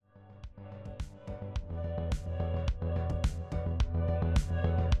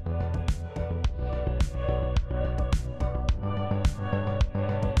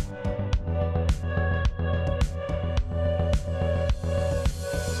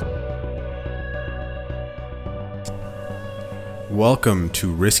Welcome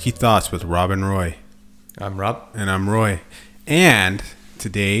to Risky Thoughts with Rob and Roy. I'm Rob. And I'm Roy. And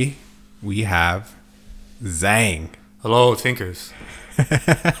today we have Zhang. Hello, thinkers.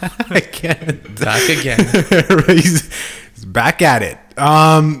 Again. Back again. He's back at it.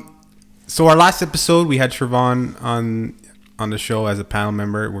 So our last episode, we had Shervon on the show as a panel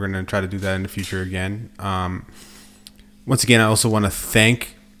member. We're going to try to do that in the future again. Once again, I also want to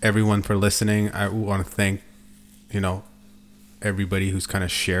thank everyone for listening. I want to thank, everybody who's kind of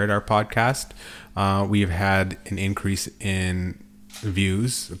shared our podcast. We have had an increase in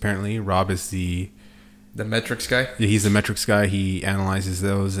views. Apparently, Rob is the metrics guy. Yeah, he's the metrics guy. He analyzes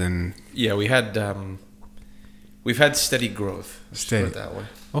those, and yeah, we've had steady growth. Steady. Put it that way.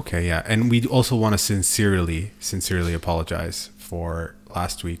 Okay, yeah, and we also want to sincerely apologize for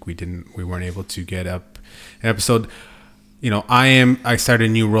last week. We weren't able to get up an episode. I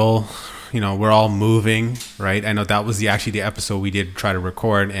started a new role. We're all moving, right? I know that was the episode we did try to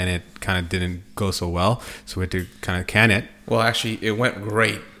record, and it kind of didn't go so well, so we had to kind of can it. Well, actually, it went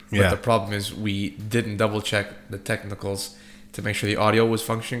great, but yeah. The problem is we didn't double check the technicals to make sure the audio was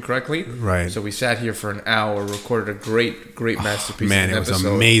functioning correctly. Right. So we sat here for an hour, recorded a great masterpiece. Man, it was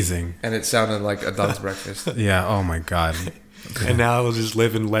amazing, and it sounded like a dog's breakfast. Yeah. Oh my God. And now we'll just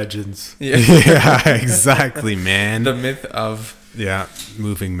live in legends. Yeah, exactly, man. The myth of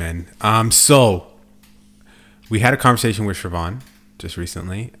moving men. So we had a conversation with Shervon just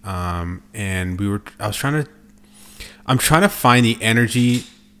recently, and I'm trying to find the energy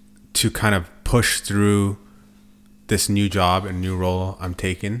to kind of push through this new job and new role I'm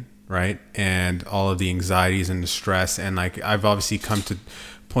taking, right? And all of the anxieties and the stress, and I've obviously come to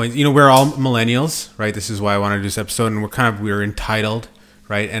points. We're all millennials, right? This is why I wanted to do this episode, and we're entitled,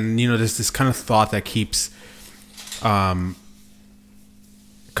 right? And there's this kind of thought that keeps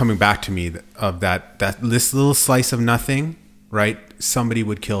coming back to me of that this little slice of nothing, right? Somebody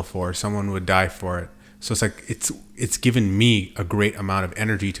would kill for, someone would die for it. So it's given me a great amount of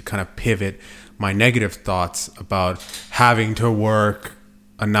energy to kind of pivot my negative thoughts about having to work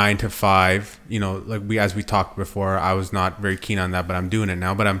a 9 to 5. As we talked before, I was not very keen on that, but I'm doing it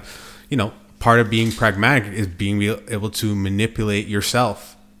now. But I'm, part of being pragmatic is being able to manipulate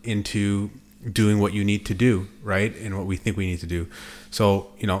yourself into doing what you need to do, right? And what we think we need to do. So,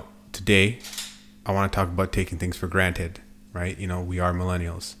 today I want to talk about taking things for granted, right? We are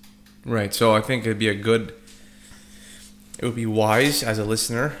millennials. Right. So I think it would be wise as a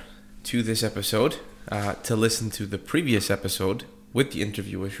listener to this episode to listen to the previous episode with the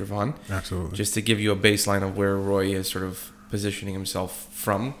interview with Shervon. Absolutely. Just to give you a baseline of where Roy is sort of positioning himself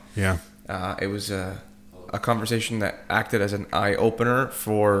from. Yeah. It was a conversation that acted as an eye-opener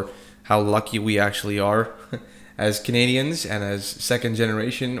for how lucky we actually are as Canadians and as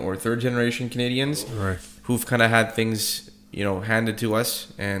second-generation or third-generation Canadians, right, who've kind of had things, handed to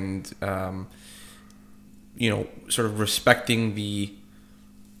us, and, sort of respecting the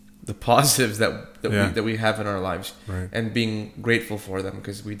positives that we have in our lives, right, and being grateful for them,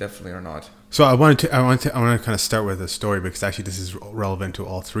 because we definitely are not. So I want to kind of start with a story, because actually this is relevant to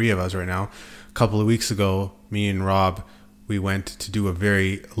all three of us right now. A couple of weeks ago, me and Rob, we went to do a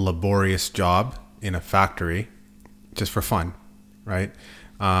very laborious job in a factory, just for fun, right?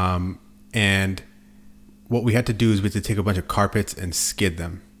 And what we had to do is we had to take a bunch of carpets and skid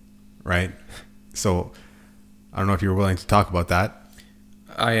them, right? So I don't know if you're willing to talk about that.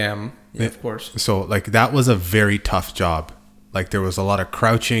 I am, yeah, of course. So that was a very tough job. There was a lot of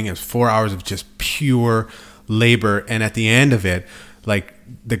crouching. It was 4 hours of just pure labor, and at the end of it,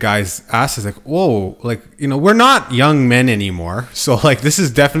 the guys asked us, whoa, we're not young men anymore. So this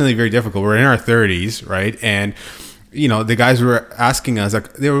is definitely very difficult. We're in our 30s, right? And the guys were asking us, a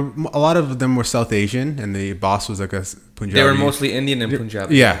lot of them were South Asian, and the boss was a Punjabi. They were mostly Indian and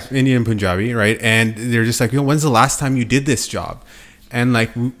Punjabi. Yeah, yes. Indian and Punjabi, right? And they're just when's the last time you did this job? And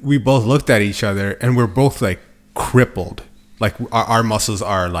we both looked at each other, and we're both crippled. Our muscles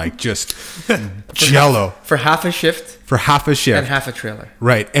are just jello. For half a shift. And half a trailer.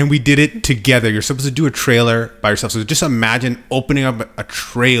 Right. And we did it together. You're supposed to do a trailer by yourself. So just imagine opening up a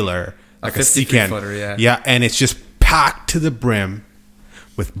trailer, a 53-footer, yeah. Yeah, and it's just packed to the brim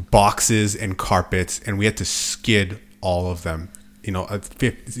with boxes and carpets, and we had to skid all of them.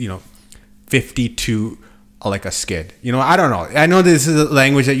 52 a skid. I don't know. I know this is a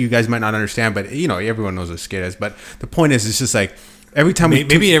language that you guys might not understand, but everyone knows what a skid is. But the point is, it's just every time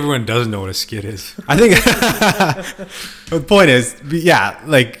maybe everyone doesn't know what a skid is. I think the point is, yeah,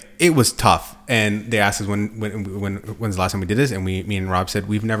 it was tough. And they asked us when's the last time we did this, and me and Rob said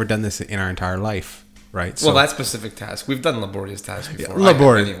we've never done this in our entire life. right? Well, that specific task, we've done laborious tasks before. Yeah,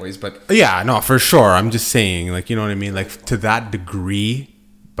 laborious. Anyways, but yeah, no, for sure. I'm just saying, like, you know what I mean, like to that degree.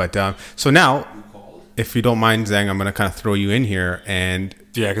 But so now, if you don't mind, Zhang, I'm gonna kind of throw you in here, and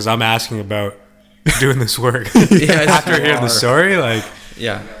Yeah, because I'm asking about doing this work. Yeah, After you hearing the are. story, like,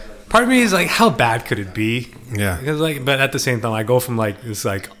 yeah, part of me is like, how bad could it be? yeah, Because like, but at the same time, I go from like this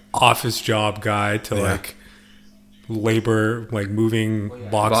like office job guy to Yeah. like labor, like moving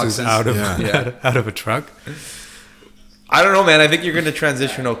boxes, Boxes, out of yeah. out of a truck. I don't know, man. I think you're going to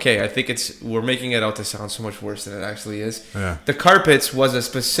transition okay. I think we're making it out to sound so much worse than it actually is. Yeah. The carpets was a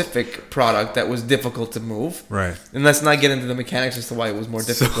specific product that was difficult to move. right. And let's not get into the mechanics as to why it was more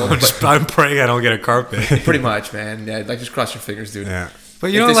So difficult. I'm praying I don't get a carpet. but pretty much, man. Yeah, like just cross your fingers, dude. Yeah, But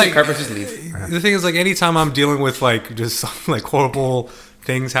you If know, they say like carpets, just leave. the thing is, like anytime I'm dealing with like just some, like horrible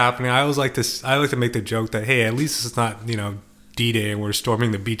things happening, I always like to make the joke that hey, at least it's not D-Day and we're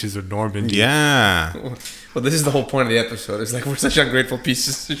storming the beaches of Normandy. yeah, Well, this is the whole point of the episode. It's like we're such ungrateful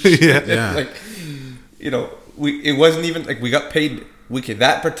pieces of shit. Yeah. Yeah. Like, it wasn't even like we got paid.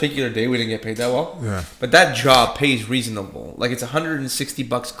 That particular day we didn't get paid that well. Yeah. But that job pays reasonable. Like it's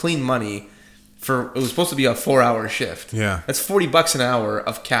 $160 clean money for. It was supposed to be a 4-hour shift. Yeah. That's $40 an hour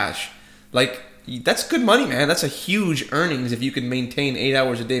of cash. Like that's good money, man. That's a huge earnings if you can maintain 8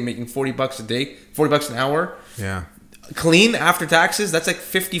 hours a day, making $40 a day, $40 an hour. yeah. Clean after taxes, that's like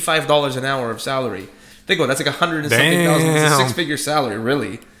 $55 an hour of salary. Think about it, that's like 100 and something thousand. It's a Damn. 6-figure salary,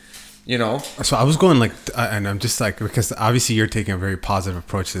 really. So I was going like, and I'm just like, because obviously you're taking a very positive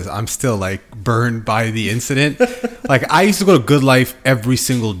approach to this. I'm still like burned by the incident. Like I used to go to Good Life every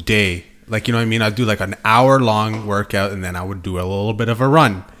single day. Like, you know what I mean? I'd do like an hour-long workout and then I would do a little bit of a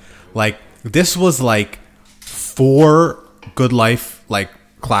run. Like this was like 4 Good Life like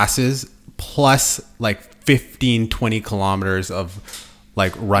classes plus like 15-20 kilometers of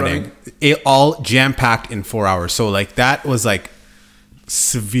like running. It all jam-packed in 4 hours. So like that was like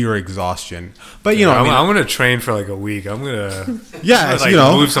severe exhaustion. But you know, I mean, I'm gonna train for like a week. I'm gonna yeah, like you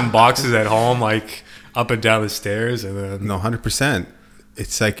know, move some boxes at home, like up and down the stairs, and then no, 100%.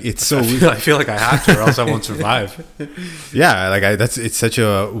 It's like it's so I feel like I have to, or else I won't survive. yeah, like it's such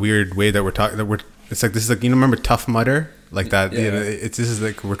a weird way that we're talking. It's like this is like, you know, remember Tough Mudder, like that. Yeah. You know, this is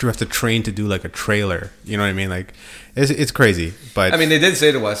like we have to train to do like a trailer. You know what I mean? Like it's crazy. But I mean, they did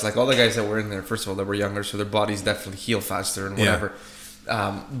say to us, like all the guys that were in there, first of all, they were younger, so their bodies definitely heal faster and whatever.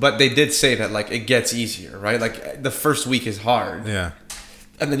 But they did say that like it gets easier, right? Like the first week is hard, yeah,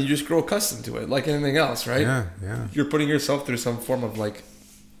 and then you just grow accustomed to it, like anything else, right? yeah. You're putting yourself through some form of like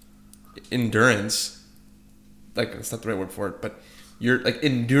endurance. Like that's not the right word for it, but you're like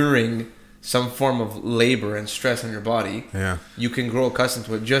enduring some form of labor and stress on your body. Yeah. You can grow accustomed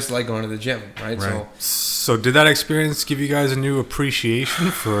to it, just like going to the gym, right? Right. So did that experience give you guys a new appreciation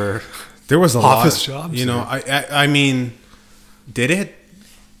for There was a office lot, jobs? you know. I mean, did it?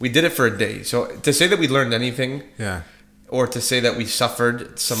 We did it for a day. So to say that we learned anything, Yeah, or to say that we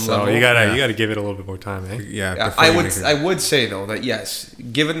suffered some So level, you Yeah. gotta give it a little bit more time, eh? yeah. Yeah, before I you would make it- I would say though that yes,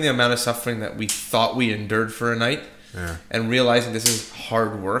 given the amount of suffering that we thought we endured for a night, Yeah. and realizing this is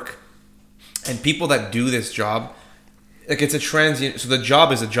hard work, and people that do this job, like it's a transient. So the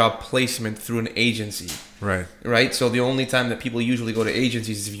job is a job placement through an agency, Right. right? So the only time that people usually go to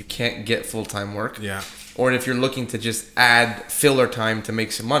agencies is if you can't get full time work, Yeah. or if you're looking to just add filler time to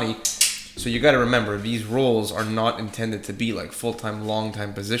make some money. So you got to remember these roles are not intended to be like full time, long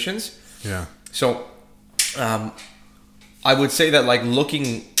time positions. Yeah. So, I would say that like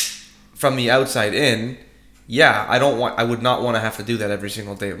looking from the outside in, yeah, I would not want to have to do that every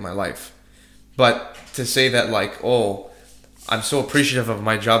single day of my life. But to say that like, oh, I'm so appreciative of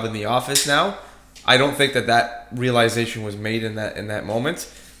my job in the office now, I don't think that realization was made in that moment.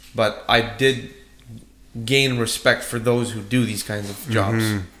 But I did gain respect for those who do these kinds of jobs.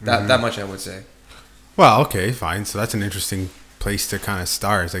 That much I would say. Well, okay, fine. So that's an interesting place to kind of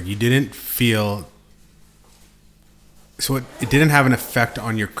start. It's like you didn't feel. So it didn't have an effect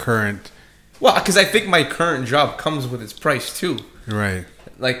on your current. Well, because I think my current job comes with its price too. Right.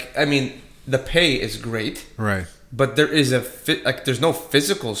 Like, I mean, the pay is great, Right. but there is there's no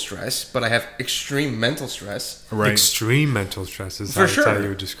physical stress, but I have extreme mental stress. Right. Extreme mental stress is For how sure. you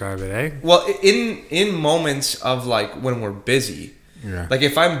would describe it, eh? Well, in moments of like when we're busy, Yeah. like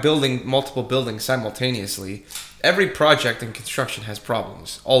if I'm building multiple buildings simultaneously, every project in construction has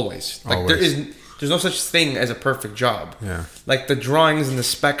problems. Always. Like there's no such thing as a perfect job. Yeah. Like the drawings and the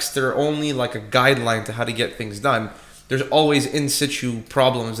specs, they're only like a guideline to how to get things done. There's always in situ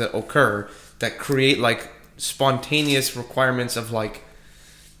problems that occur that create like spontaneous requirements of like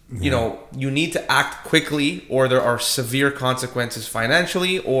you know, you need to act quickly, or there are severe consequences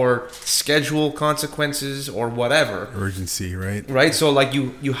financially, or schedule consequences, or whatever. Urgency, right? Right. So like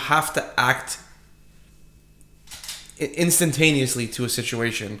you have to act instantaneously to a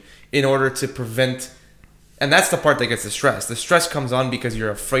situation in order to prevent. And that's the part that gets the stress. The stress comes on because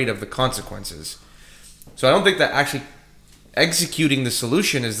you're afraid of the consequences. So I don't think that actually executing the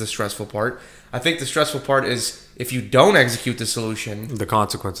solution is the stressful part. I think the stressful part is if you don't execute the solution, The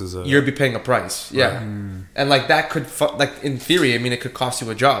consequences of you'll be paying a price. Yeah. And like that could, like in theory, I mean, it could cost you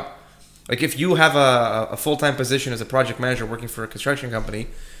a job. Like if you have a full-time position as a project manager working for a construction company,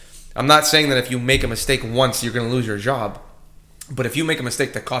 I'm not saying that if you make a mistake once, you're going to lose your job. But if you make a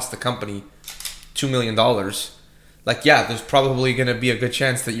mistake that costs the company $2 million, like, yeah, there's probably going to be a good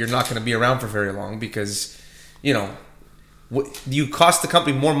chance that you're not going to be around for very long because, you know, you cost the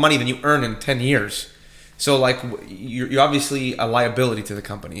company more money than you earn in 10 years. So, like, you're obviously a liability to the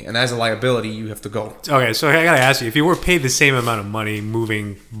company. And as a liability, you have to go. Okay, so I got to ask you, if you were paid the same amount of money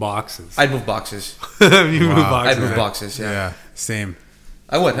moving boxes. I'd move boxes. You move boxes. I'd move boxes, Yeah, same.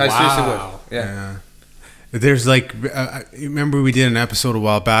 I would. I seriously would. Wow. Yeah. There's like, remember we did an episode a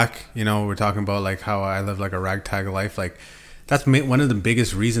while back, you know, we're talking about like how I live like a ragtag life. Like that's one of the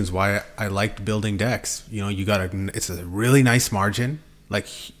biggest reasons why I liked building decks. You know, it's a really nice margin, like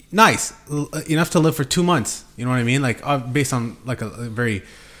nice, enough to live for 2 months. You know what I mean? Like based on like a very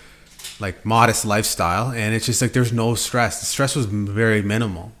like modest lifestyle. And it's just like, there's no stress. The stress was very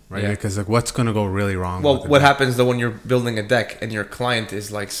minimal, right? Yeah. Because like what's going to go really wrong? Well, with the what deck? happens though when you're building a deck and your client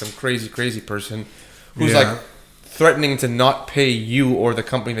is like some crazy person who's Yeah. like threatening to not pay you or the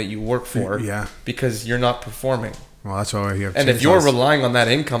company that you work for Yeah. because you're not performing. Well, that's why we have And if you're chainsaws. relying on that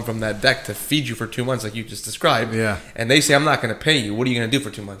income from that deck to feed you for 2 months, like you just described, Yeah. and they say, I'm not going to pay you, what are you going to do for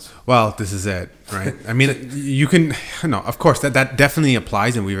 2 months? Well, this is it, right? I mean, you can, no, of course, that definitely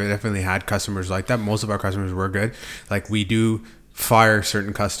applies, and we've definitely had customers like that. Most of our customers were good. Like, we do fire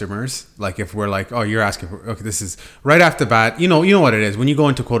certain customers. Like, if we're like, oh, you're asking for, okay, this is right off the bat, you know what it is. When you go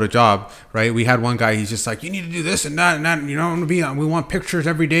into quote a job, right? We had one guy, he's just like, you need to do this and that, you know, we want pictures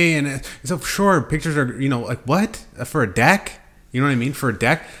every day. And it's like, sure, pictures are, you know, like what? For a deck? You know what I mean? For a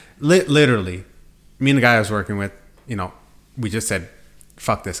deck? Literally, me and the guy I was working with, you know, we just said,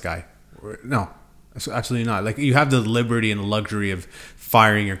 fuck this guy. No, absolutely not. Like, you have the liberty and the luxury of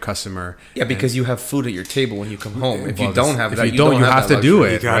firing your customer. Yeah, because you have food at your table when you come home. If you Well, don't have if that, you don't, you have to do You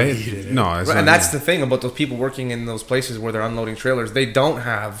it, gotta right? eat it. No, Right, and that's the thing about those people working in those places where they're unloading trailers. They don't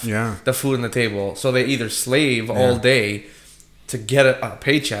have Yeah. the food on the table, so they either slave all day to get a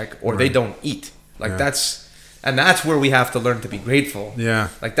paycheck, or they don't eat. Like that's where we have to learn to be grateful. Yeah.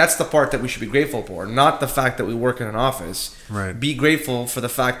 Like that's the part that we should be grateful for, not the fact that we work in an office. Right. Be grateful for the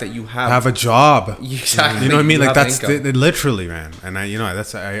fact that you have a job. Exactly. You know what I mean? You Like have that's income. literally, man. And I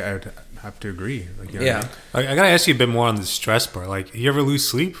would have to agree. Like, you know what I mean? I gotta ask you a bit more on the stress part. Like, you ever lose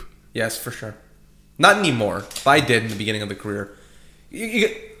sleep? Yes, for sure. Not anymore, but I did in the beginning of the career.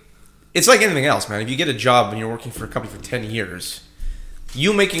 It's like anything else, man. If you get a job and you're working for a company for 10 years,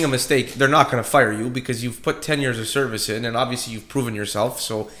 you making a mistake, they're not going to fire you because you've put 10 years of service in, and obviously you've proven yourself.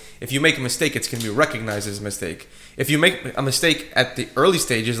 So if you make a mistake, it's going to be recognized as a mistake. If you make a mistake at the early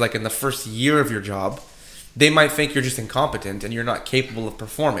stages, like in the first year of your job, they might think you're just incompetent and you're not capable of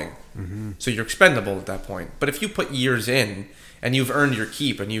performing. Mm-hmm. So you're expendable at that point. But if you put years in and you've earned your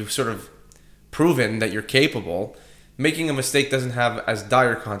keep and you've sort of proven that you're capable, making a mistake doesn't have as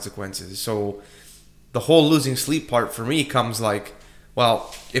dire consequences. So the whole losing sleep part for me comes like,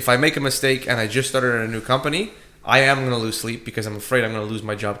 well, if I make a mistake and I just started at a new company, I am going to lose sleep because I'm afraid I'm going to lose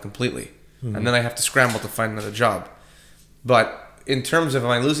my job completely. Mm-hmm. And then I have to scramble to find another job. But in terms of am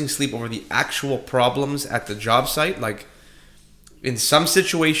I losing sleep over the actual problems at the job site, like in some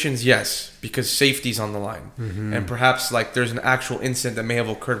situations, yes, because safety's on the line. Mm-hmm. And perhaps like there's an actual incident that may have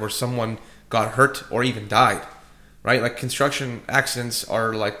occurred where someone got hurt or even died, right? Like construction accidents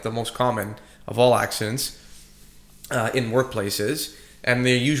are like the most common of all accidents in workplaces. And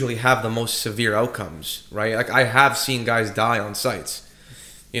they usually have the most severe outcomes, right? Like I have seen guys die on sites.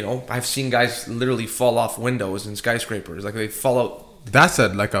 You know, I've seen guys literally fall off windows in skyscrapers. Like they fall out. That's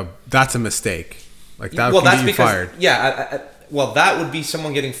a mistake. Like that Well, can that's get you because fired. yeah. Well, that would be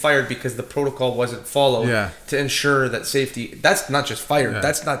someone getting fired because the protocol wasn't followed to ensure that safety. That's not just fired. Yeah.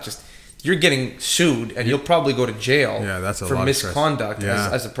 That's not just. You're getting sued, and you'll probably go to jail That's a for lot of stress. misconduct Yeah.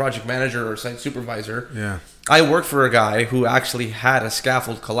 as a project manager or site supervisor. Yeah. I worked for a guy who actually had a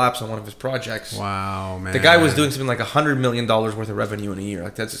scaffold collapse on one of his projects. Wow, man. The guy was doing something like $100 million worth of revenue in a year.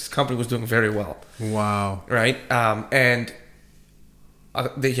 Like his company was doing very well. Wow. Right? And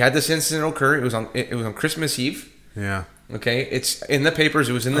he had this incident occur. It was on Christmas Eve. Yeah. Okay, it's in the papers.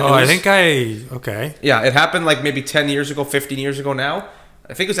 It was in the Oh, news. okay. Yeah, it happened like maybe 10 years ago, 15 years ago now.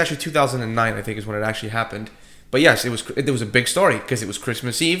 I think it was actually 2009, I think is when it actually happened. But yes, it was a big story because it was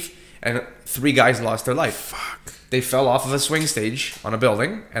Christmas Eve and 3 guys lost their life. Fuck. They fell off of a swing stage on a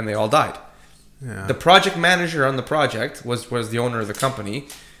building and they all died. Yeah. The project manager on the project was the owner of the company,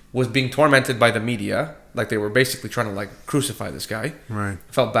 was being tormented by the media. Like they were basically trying to like crucify this guy. Right.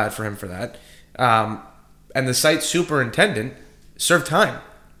 Felt bad for him for that. And the site superintendent served time.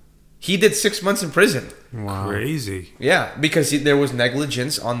 He did 6 months in prison. Wow. Crazy. Yeah, because there was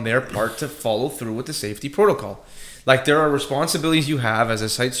negligence on their part to follow through with the safety protocol. Like there are responsibilities you have as a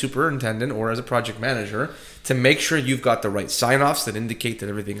site superintendent or as a project manager to make sure you've got the right sign-offs that indicate that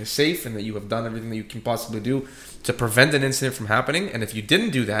everything is safe and that you have done everything that you can possibly do to prevent an incident from happening. And if you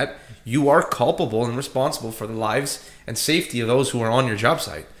didn't do that, you are culpable and responsible for the lives and safety of those who are on your job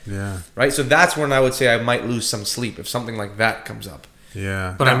site. Yeah. Right? So that's when I would say I might lose some sleep if something like that comes up.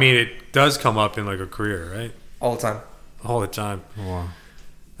 Yeah. But I mean, it does come up in like a career, right? All the time. All the time. Wow.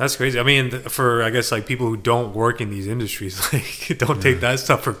 That's crazy. I mean, for I guess like people who don't work in these industries, like don't take that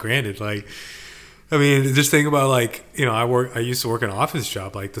stuff for granted. Like, I mean, just think about like, you know, I used to work in an office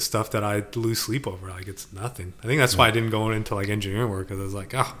job. Like the stuff that I lose sleep over, like it's nothing. I think that's why I didn't go into like engineering work, because I was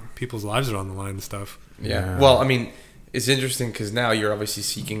like, oh, people's lives are on the line and stuff. Yeah. Well, I mean, it's interesting because now you're obviously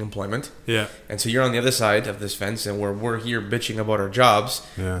seeking employment. Yeah. And so you're on the other side of this fence, and where we're here bitching about our jobs,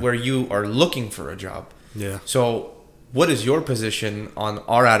 where you are looking for a job. Yeah. So what is your position on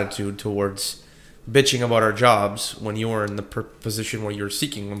our attitude towards bitching about our jobs when you are in the position where you're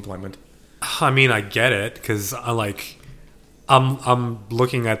seeking employment? I mean, I get it, because I'm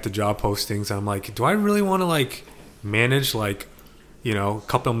looking at the job postings and I'm like, do I really want to like manage like, you know, a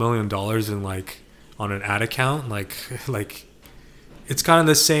couple $1 million in like on an ad account? Like it's kind of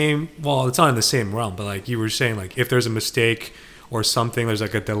the same. Well, it's not in the same realm, but like you were saying, like if there's a mistake or something, there's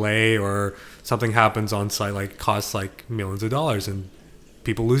like a delay or something happens on site, like costs like millions of dollars, and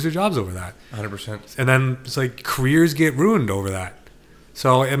people lose their jobs over that. 100%. And then it's like careers get ruined over that.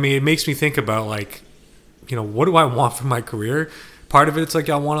 So, I mean, it makes me think about like, you know, what do I want from my career? Part of it's like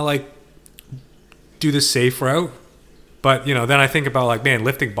I want to like do the safe route. But, you know, then I think about like, man,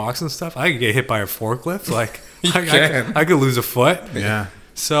 lifting box and stuff, I could get hit by a forklift. Like I could lose a foot. Yeah.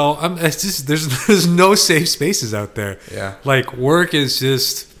 So it's just, there's no safe spaces out there. Yeah. Like work is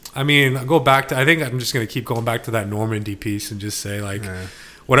just, I mean, I think I'm just going to keep going back to that Normandy piece and just say like,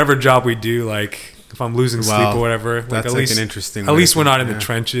 whatever job we do, like if I'm losing sleep or whatever, like that's at like least, an interesting at least we're not in yeah. the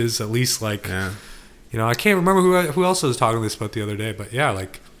trenches. At least like, you know, I can't remember who else I was talking this about the other day, but yeah,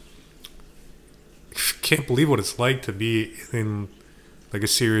 like, can't believe what it's like to be in like a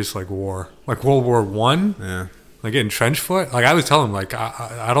serious like war, like World War I. Yeah. Like getting trench foot. Like I was telling him, like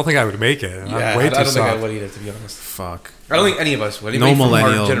I don't think I would make it. Yeah, I'm way too I don't think I soft. would either, to be honest. Fuck. I don't think any of us would. No Anybody from our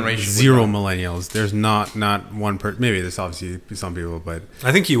millennial, generation would zero not. millennials. There's not one person. Maybe there's obviously some people, but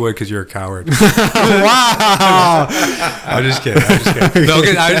I think you would because you're a coward. wow. I'm just kidding. No,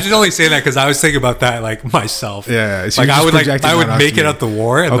 'cause I was just only saying that because I was thinking about that like myself. Yeah, so like you're I just would projecting I would that make onto it me. out the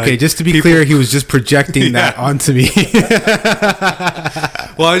war. And Okay, like, just to be clear, he was just projecting that onto me.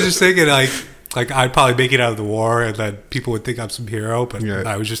 Well, I was just thinking like I'd probably make it out of the war, and then people would think I'm some hero, but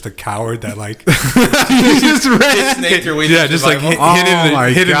I was just a coward that like you just ran. Snaked your way yeah, to just like survival.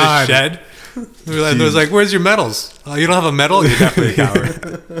 hid in the God. shed. And it was like, "Where's your medals? You don't have a medal? You're definitely a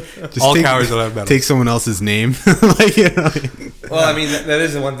coward." Just All cowards don't have medals. Take someone else's name. Like, you know, Well, I mean, that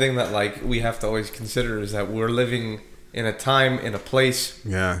is the one thing that like we have to always consider is that we're living in a time, in a place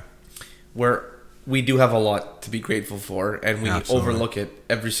yeah. where we do have a lot to be grateful for, and we Absolutely. overlook it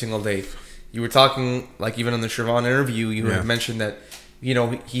every single day. You were talking, like even in the Shervon interview, you had mentioned that, you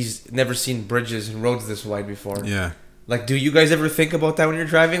know, he's never seen bridges and roads this wide before. Yeah. Like, do you guys ever think about that when you're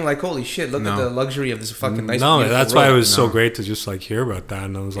driving? Like, holy shit, look at the luxury of this fucking nice. No, beautiful that's road. why it was so great to just like hear about that,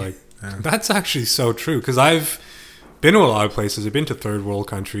 and I was like, that's actually so true, because I've been to a lot of places. I've been to third world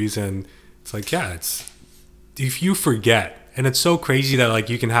countries, and it's like, yeah, it's if you forget, and it's so crazy that like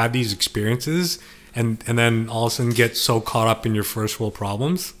you can have these experiences, and then all of a sudden get so caught up in your first world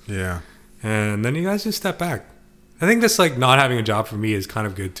problems. Yeah. And then you guys just step back. I think this like not having a job for me is kind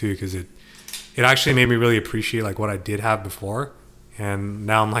of good too, because it actually made me really appreciate like what I did have before, and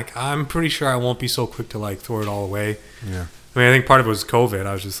now I'm like, I'm pretty sure I won't be so quick to like throw it all away. Yeah. I mean, I think part of it was COVID.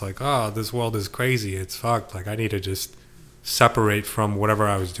 I was just like, oh, this world is crazy. It's fucked. Like I need to just separate from whatever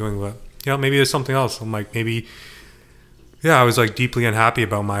I was doing. But you know, maybe there's something else. I'm like, maybe, yeah, I was like deeply unhappy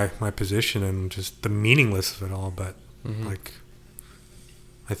about my position and just the meaningless of it all. But like,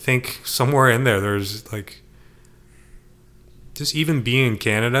 I think somewhere in there's like, just even being in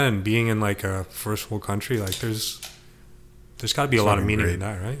Canada and being in like a first world country, like there's There's got to be a lot of meaning in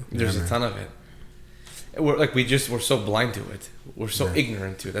that, right? There's a ton of it. We're so blind to it. We're so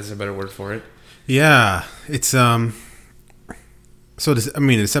ignorant to it. That's a better word for it. Yeah, it's So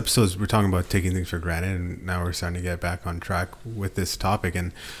this episode we're talking about taking things for granted, and now we're starting to get back on track with this topic.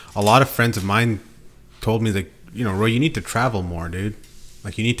 And a lot of friends of mine told me, like, Roy, you need to travel more, dude.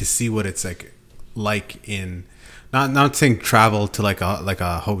 Like, you need to see what it's like in. Not saying travel to like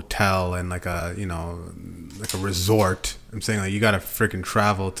a hotel and like a resort. I'm saying, like, you gotta freaking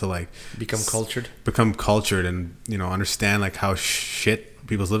travel to, like, become cultured and understand, like, how shit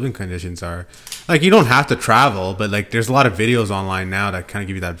people's living conditions are. Like, you don't have to travel, but, like, there's a lot of videos online now that kind of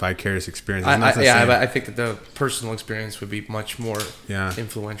give you that vicarious experience. I think that the personal experience would be much more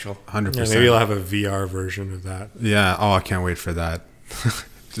influential. 100%. Yeah, maybe you'll have a VR version of that. Yeah. Oh, I can't wait for that.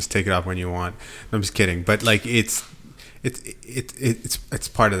 Just take it off when you want. No, I'm just kidding. But, like, it's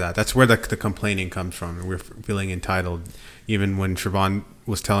part of that. That's where the complaining comes from. And we're feeling entitled. Even when Shervon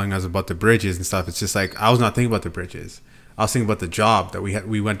was telling us about the bridges and stuff, it's just like, I was not thinking about the bridges. I was thinking about the job that we had.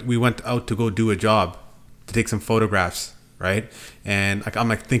 We went out to go do a job, to take some photographs, right? And, like, I'm,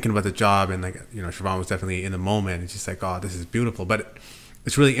 like, thinking about the job, and, like, Shervon was definitely in the moment. It's just like, oh, this is beautiful. But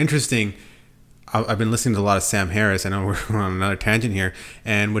it's really interesting. I've been listening to a lot of Sam Harris. I know we're on another tangent here,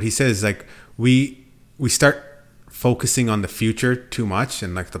 and what he says is, like, we start focusing on the future too much,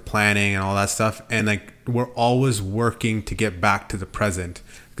 and, like, the planning and all that stuff, and, like, we're always working to get back to the present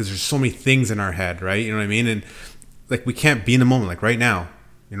because there's so many things in our head, right? You know what I mean? And, like, we can't be in the moment, like, right now.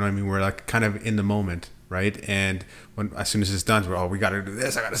 You know what I mean? We're, like, kind of in the moment, right? And as soon as it's done, we gotta do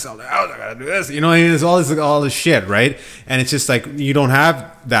this. I gotta sell the house. I gotta do this. You know what I mean? It's all this shit, right? And it's just like, you don't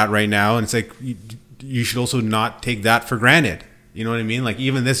have that right now, and it's like you should also not take that for granted. You know what I mean? Like,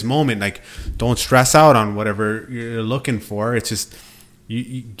 even this moment, like, don't stress out on whatever you're looking for. It's just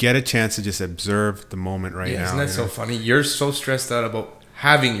you get a chance to just observe the moment right now. Isn't that so funny? You're so stressed out about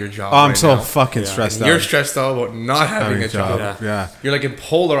having your job. Oh, I'm so fucking stressed out. You're stressed out about not having a job. Yeah. You're, like, in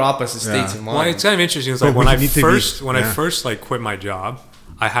polar opposite states of mind. Well, it's kind of interesting. It's like when I first like quit my job,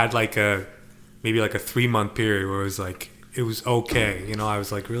 I had maybe a 3-month period where it was okay. I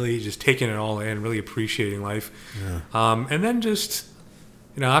was, like, really just taking it all in, really appreciating life. Yeah. And then just,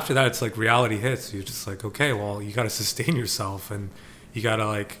 after that, it's like reality hits. You're just like, okay, well, you got to sustain yourself, and you got to,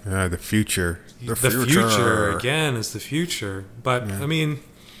 like... Yeah, the future. The future, again, is the future. But, I mean,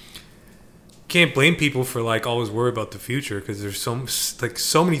 can't blame people for, like, always worry about the future, because there's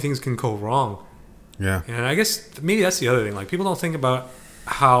so many things can go wrong. Yeah. And I guess maybe that's the other thing. Like, people don't think about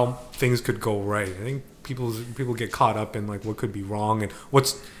how things could go right. I think people get caught up in, like, what could be wrong,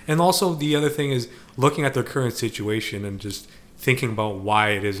 and also the other thing is looking at their current situation and just thinking about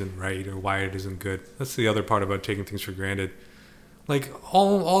why it isn't right or why it isn't good. That's the other part about taking things for granted. Like,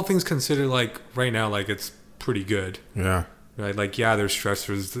 all things considered, like, right now, like, it's pretty good. Yeah. Right? Like, yeah, there's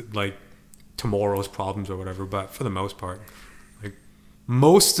stressors, like tomorrow's problems or whatever, but for the most part, like,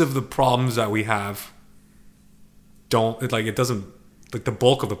 most of the problems that we have it doesn't, like, the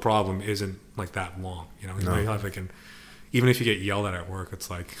bulk of the problem isn't, like, that long. You might have, like, even if you get yelled at work, it's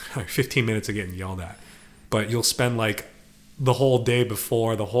like 15 minutes of getting yelled at, but you'll spend, like, the whole day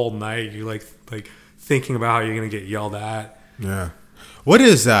before, the whole night, you're like thinking about how you're gonna get yelled at. Yeah. What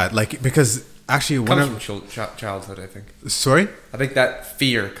is that? Like, because actually comes from childhood, I think. Sorry? I think that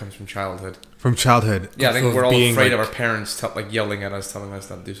fear comes from childhood. From childhood. Yeah, I think we're all afraid of our parents yelling at us, telling us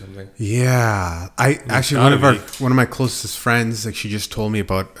not to do something. Yeah. One of my closest friends, like, she just told me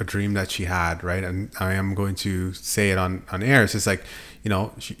about a dream that she had, right? And I am going to say it on air. It's just like,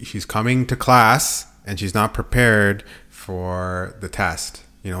 she's coming to class and she's not prepared for the test.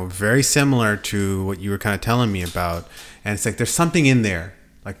 Very similar to what you were kind of telling me about. And it's like, there's something in there,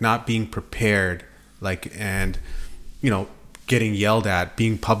 like, not being prepared, like, and, getting yelled at,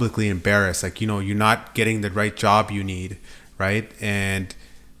 being publicly embarrassed, like, you're not getting the right job you need, right? And,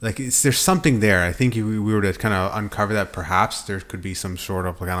 like, there's something there. I think if we were to kind of uncover that, perhaps there could be some sort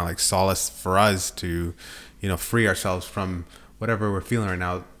of kind of, like, solace for us to, free ourselves from whatever we're feeling right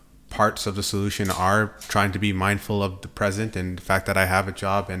now. Parts of the solution are trying to be mindful of the present and the fact that I have a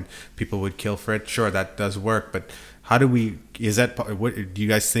job and people would kill for it. Sure, that does work, but how do we? What do you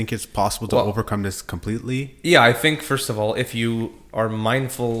guys think it's possible to overcome this completely? Yeah, I think, first of all, if you are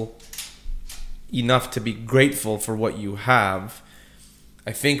mindful enough to be grateful for what you have,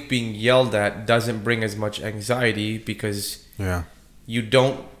 I think being yelled at doesn't bring as much anxiety because you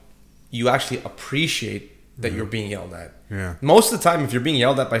actually appreciate that you're being yelled at. Yeah. Most of the time, if you're being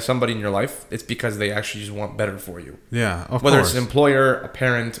yelled at by somebody in your life, it's because they actually just want better for you. Yeah, of Whether course. it's an employer, a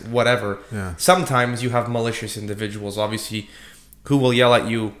parent, whatever. Yeah. Sometimes you have malicious individuals. Obviously, who will yell at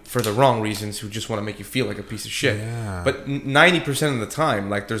you for the wrong reasons, who just want to make you feel like a piece of shit. Yeah. But 90% of the time,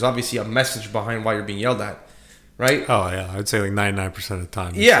 like, there's obviously a message behind why you're being yelled at, right? Oh yeah, I'd say like 99% of the time.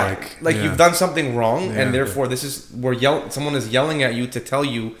 It's Yeah, like yeah. you've done something wrong, Yeah. and therefore this is where someone is yelling at you to tell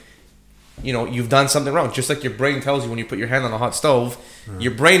you, you know, you've done something wrong. Just like your brain tells you when you put your hand on a hot stove,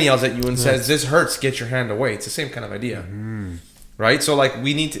 your brain yells at you and says, "This hurts. Get your hand away." It's the same kind of idea, right? So like,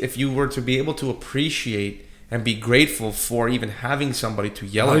 we need to, if you were to be able to appreciate and be grateful for even having somebody to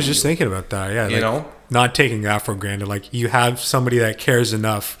yell at you. I was just thinking about that. Yeah, You like, know? not taking that for granted. Like you have somebody that cares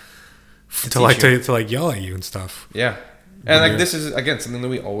enough to teach you. like yell at you and stuff. Yeah. And like, this is, again, something that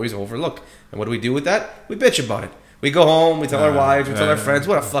we always overlook. And what do we do with that? We bitch about it. We go home, we tell our wives, we tell our friends,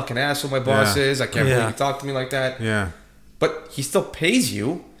 what a fucking asshole my boss is. I can't believe you talk to me like that. Yeah. But he still pays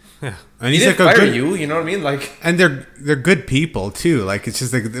you. Yeah. And He he's didn't like a fire good, you, you know what I mean? Like, and they're good people too. Like, it's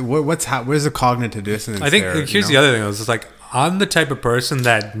just like, where's the cognitive dissonance? I think there, here's the other thing. It's like I'm the type of person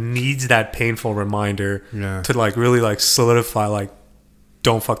that needs that painful reminder to like really like solidify like,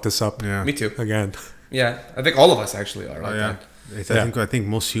 don't fuck this up. Yeah. me too. Again. Yeah. I think all of us actually are like that. I think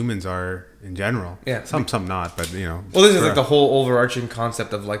most humans are in general. Yeah. Some not, but you know. Well, this is like the whole overarching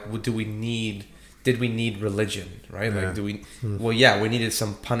concept of like, did we need religion, right? Yeah. Like, well, yeah, we needed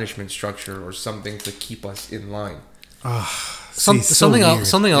some punishment structure or something to keep us in line. Something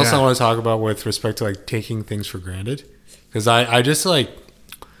else Yeah. I want to talk about with respect to like taking things for granted, because I just like,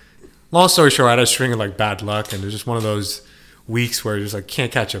 long story short, I had a string of like bad luck, and it was just one of those weeks where you just like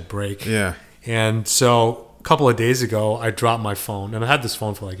can't catch a break. Yeah. And so a couple of days ago, I dropped my phone, and I had this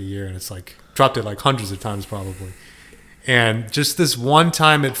phone for like a year, and it's like dropped it like hundreds of times probably. And just this one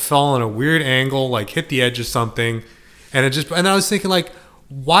time, it fell on a weird angle, like hit the edge of something, and I was thinking like,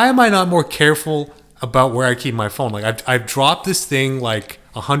 why am I not more careful about where I keep my phone? Like I've dropped this thing like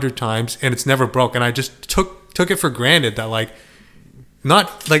 100 times, and it's never broke, and I just took it for granted that like,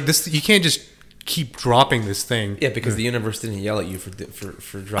 not like this, you can't just keep dropping this thing. Yeah, because the universe didn't yell at you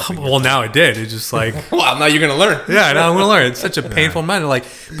for dropping. Well, now it did. It's just like, Well, now you're gonna learn. yeah, now I'm gonna learn. It's such a painful matter. Like,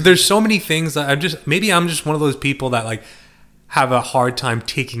 but there's so many things that maybe I'm just one of those people that like have a hard time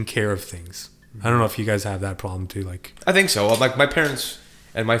taking care of things. I don't know if you guys have that problem too. Like, I think so. Like, my parents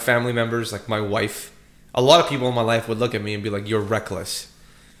and my family members, like my wife, a lot of people in my life would look at me and be like, "You're reckless."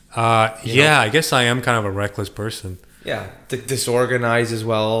 I guess I am kind of a reckless person. Yeah, disorganized as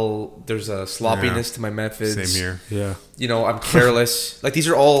well. There's a sloppiness to my methods. Same here. Yeah. You know, I'm careless. Like, these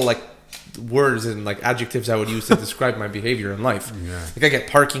are all like words and like adjectives I would use to describe my behavior in life. Yeah. Like, I get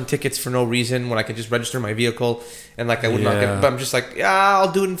parking tickets for no reason when I could just register my vehicle, and like I would not get. But I'm just like, yeah,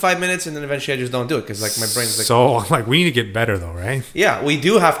 I'll do it in 5 minutes, and then eventually I just don't do it because like my brain's like. So like we need to get better though, right? Yeah, we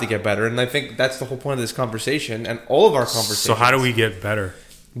do have to get better, and I think that's the whole point of this conversation and all of our conversations. So how do we get better?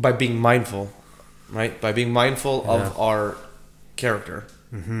 By being mindful, right? By being mindful of our character.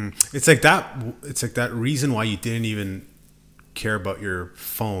 It's like that. It's like that reason why you didn't even care about your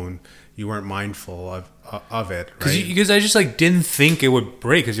phone. You weren't mindful of it, right? Because I just like didn't think it would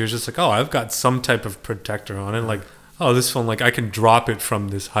break. Because you're just like, oh, I've got some type of protector on it. Like, oh, this phone, like I can drop it from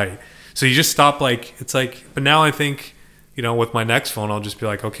this height. So you just stop. Like, it's like. But now I think, you know, with my next phone, I'll just be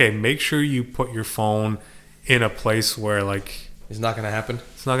like, okay, make sure you put your phone in a place where like It's not going to happen.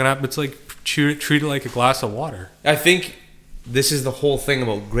 it's not gonna happen. It's like treat it like a glass of water. I think this is the whole thing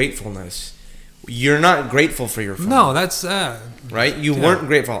about gratefulness. You're not grateful for your phone. No, that's Right? You weren't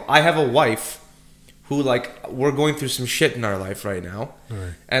grateful. I have a wife who, like, we're going through some shit in our life right now.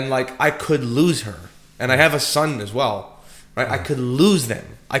 Right. And, like, I could lose her. And I have a son as well. Right? I could lose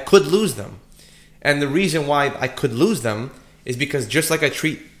them. And the reason why I could lose them is because just like I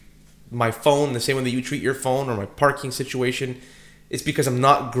treat my phone the same way that you treat your phone, or my parking situation, it's because I'm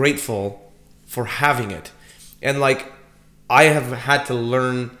not grateful for having it. And, like, I have had to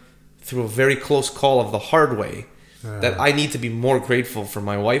learn through a very close call of the hard way that I need to be more grateful for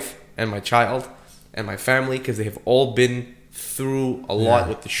my wife and my child and my family, because they have all been through a lot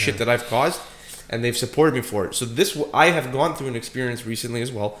with the shit that I've caused, and they've supported me for it. So I have gone through an experience recently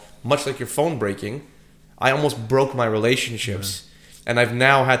as well, much like your phone breaking. I almost broke my relationships, and I've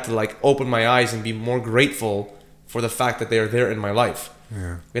now had to like open my eyes and be more grateful for the fact that they are there in my life.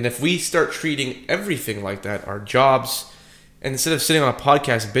 Yeah. And if we start treating everything like that, our jobs, and instead of sitting on a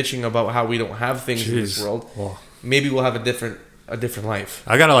podcast bitching about how we don't have things in this world, maybe we'll have a different life.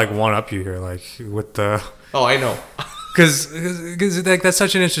 I gotta like one up you here, like with the. Oh, I know. Because like, that's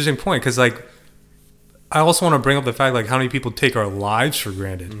such an interesting point. Because like, I also want to bring up the fact like how many people take our lives for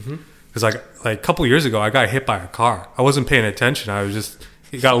granted. Because like a couple years ago, I got hit by a car. I wasn't paying attention. I was just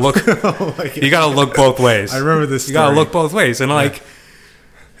you gotta look. You gotta look both ways. I remember this. You gotta look both ways, and like.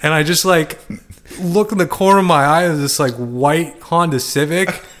 and I just like look in the corner of my eye of this like white Honda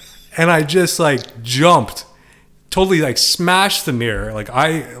Civic, and I just like jumped, totally like smashed the mirror. Like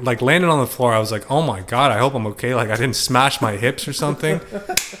I like landed on the floor. I was like, oh my God, I hope I'm okay. Like I didn't smash my hips or something.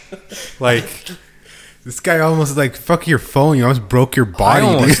 Like This guy almost like fuck your phone. You almost broke your body. I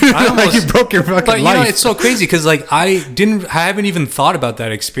almost like you broke your fucking but you life. know, it's so crazy because like I haven't even thought about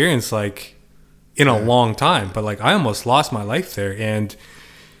that experience like in a long time. But like I almost lost my life there, and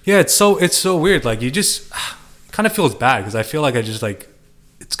yeah, it's so weird. Like you just kind of feels bad because I feel like I just like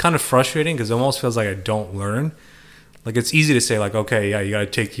it's kind of frustrating because it almost feels like I don't learn. Like it's easy to say like, okay, yeah, you gotta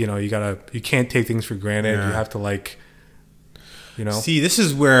take, you can't take things for granted. Yeah. You have to like, See, this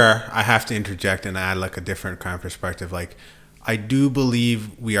is where I have to interject and add like a different kind of perspective. Like, I do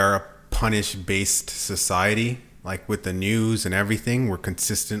believe we are a punish-based society. Like with the news and everything, we're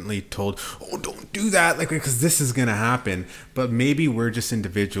consistently told, "Oh, don't do that," like because this is gonna happen. But maybe we're just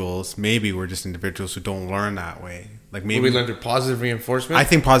individuals. Maybe we're just individuals who don't learn that way. Like maybe we learn through positive reinforcement. I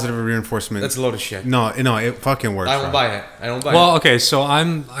think positive reinforcement. That's a load of shit. No, it fucking works. I don't buy it. Well, okay, so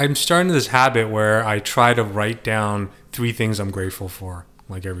I'm starting this habit where I try to write down 3 things I'm grateful for,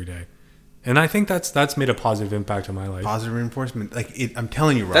 like every day, and I think that's made a positive impact on my life. Positive reinforcement, like I'm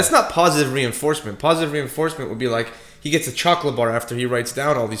telling you, Rob. That's not positive reinforcement. Positive reinforcement would be like he gets a chocolate bar after he writes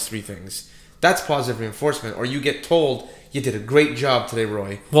down all these 3 things. That's positive reinforcement. Or you get told you did a great job today,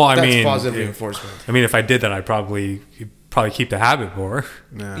 Roy. Well, I that's mean, positive reinforcement. I mean, if I did that, I'd probably keep the habit more.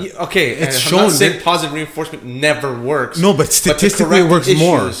 Yeah. Okay, It's I'm shown not saying that- positive reinforcement never works. No, but statistically it works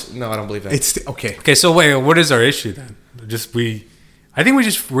more. No, I don't believe that. It's okay. Okay, so wait, what is our issue then? I think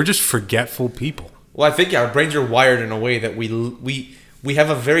we're just forgetful people. Well, I think our brains are wired in a way that we have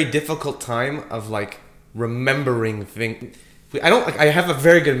a very difficult time of like remembering things. I have a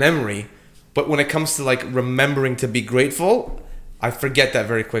very good memory, but when it comes to like remembering to be grateful, I forget that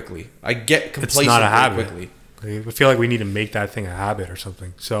very quickly. I get complacent It's not a very habit. quickly. I feel like we need to make that thing a habit or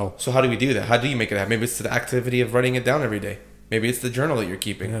something. So So how do we do that? How do you make it happen? Maybe it's the activity of writing it down every day. Maybe it's the journal that you're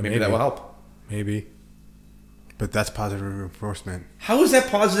keeping. Yeah, maybe that will help. maybe. But that's positive reinforcement. How is that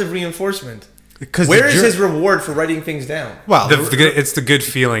positive reinforcement? Because Where is his reward for writing things down? Well, It's the good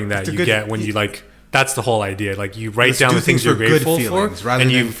feeling that you good- get when you like. That's the whole idea. Like you write let's down do the things you're for grateful good feelings for, rather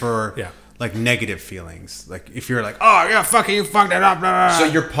and than you for yeah. like negative feelings. Like if you're like, oh yeah, fucking you fucked it up. Blah, blah. So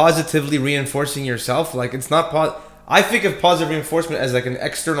you're positively reinforcing yourself. Like it's not. I think of positive reinforcement as like an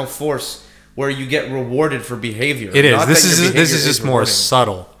external force where you get rewarded for behavior. It is. Not This that your is behavior just more rewarding.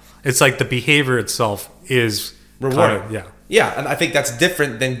 subtle. It's like the behavior itself is Rewarding. kind of- yeah. Yeah, and I think that's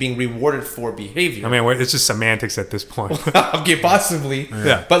different than being rewarded for behavior. I mean, it's just semantics at this point. Okay, possibly.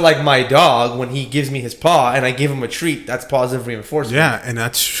 Yeah. But like my dog, when he gives me his paw and I give him a treat, that's positive reinforcement. Yeah, and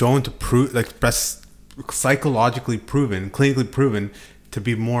that's shown to prove, like, that's psychologically proven, clinically proven, to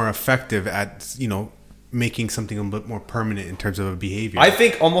be more effective at making something a bit more permanent in terms of a behavior. I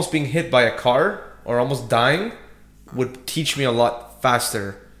think almost being hit by a car or almost dying would teach me a lot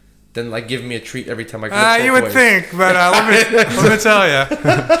faster than like giving me a treat every time I go. You would think, but let me tell you.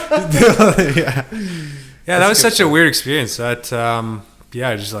 yeah, Yeah, that was such a weird experience. That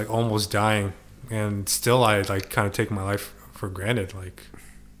just like almost dying, and still I like kind of take my life for granted. Like,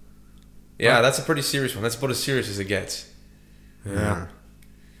 Yeah, that's a pretty serious one. That's about as serious as it gets. yeah.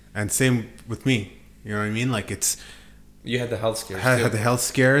 And same with me. You know what I mean? Like You had the health scares. I too. had the health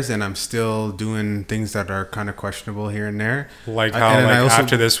scares, and I'm still doing things that are kind of questionable here and there. Like I- how and like I also-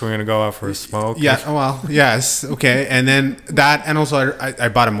 after this we're gonna go out for a smoke. Yeah, well, yes, okay, and then that, and also I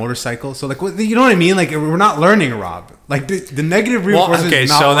bought a motorcycle. So like, you know what I mean? Like we're not learning, Rob. Like the negative Well, reinforcement. okay, is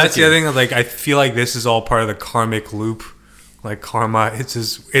not so that's the working. other thing. Like, I feel like this is all part of the karmic loop. Like karma, it's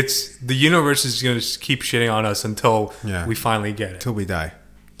the universe is gonna just keep shitting on us until Yeah. we finally get it. Till we die.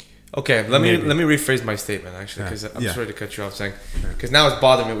 Okay, let Maybe. me rephrase my statement actually, because I'm Yeah. sorry to cut you off, saying because now it's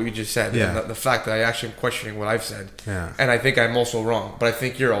bothering me what you just said, Yeah. and the fact that I actually am questioning what I've said, Yeah. and I think I'm also wrong, but I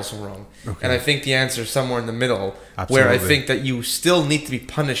think you're also wrong, Okay. and I think the answer is somewhere in the middle, where I Absolutely. think that you still need to be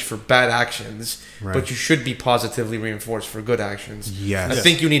punished for bad actions, Right. but you should be positively reinforced for good actions. Yes. I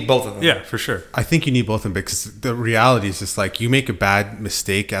think you need both of them. Yeah, for sure. I think you need both of them because the reality is just like you make a bad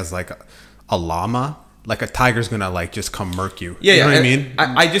mistake as like a llama, like a tiger's gonna like just come murk you. Yeah, you know yeah. what I and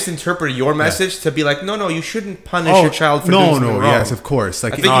mean? I just interpret your message to be like, no, you shouldn't punish your child for doing no, something wrong. yes, of course.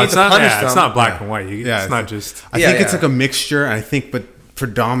 Like I think No, you need it's to not. punish Yeah, it's them. not black Yeah. and white. Yeah, It's not just. I Yeah, think it's yeah. like a mixture, and I think, but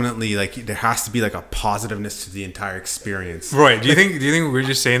predominantly, like there has to be like a positiveness to the entire experience. Right? Do you think we're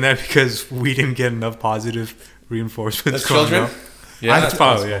just saying that because we didn't get enough positive reinforcements As growing children? up? Yeah, That's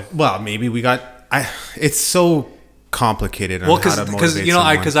probably yeah. Well, maybe we got. It's so complicated on Well, how to because motivate you know,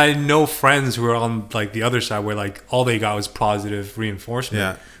 someone. because I know friends who are on like the other side where like all they got was positive reinforcement.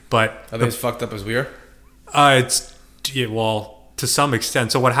 Yeah. But Are they as fucked up as we are? it's well, to some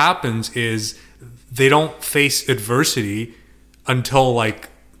extent. So what happens is they don't face adversity until like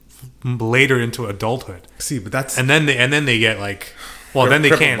later into adulthood, See, but that's and then they get like, well, then they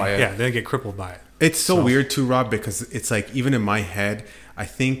Crippled can't. by it. Yeah, they get crippled by it. it's so weird too, Rob, because it's like even in my head, I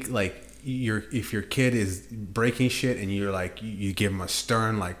think like if your kid is breaking shit and you're like you give them a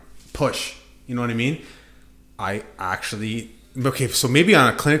stern like push, you know what I mean? I actually so maybe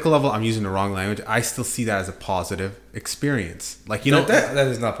on a clinical level I'm using the wrong language. I still see that as a positive experience. Like you know that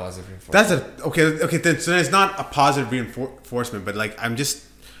is not positive reinforcement. that's a okay. Then so it's not a positive reinforcement, but like I'm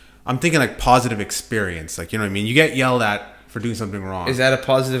thinking like positive experience. Like you know what I mean? You get yelled at for doing something wrong. Is that a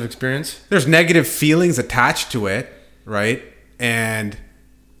positive experience? There's negative feelings attached to it, right? And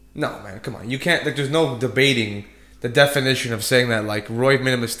No, man, come on. You can't. Like, there's no debating the definition of saying that. Like, Roy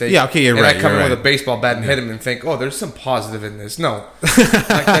made a mistake. Yeah, okay, you're and right, I come you're in right. with a baseball bat and hit him and think, oh, there's some positive in this. No,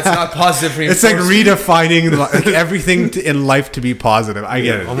 like, that's not positive it's like reinforcement. redefining like everything in life to be positive. I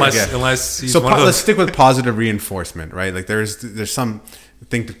get it. I get it. Unless he's So one of let's those. stick with positive reinforcement, right? Like there's some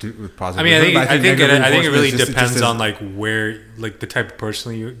thing to do with positive. I mean, I think it negative really reinforcement depends just on like where, like the type of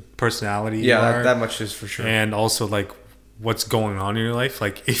personality you Yeah, are, that much is for sure. and also like what's going on in your life.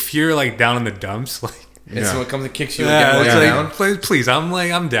 Like if you're like down in the dumps, like And Yeah. someone comes and kicks you yeah, and it's gets you like, down. please,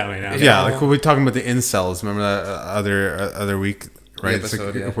 I'm down right now. yeah, like when we're talking about the incels. Remember that other week, right? It's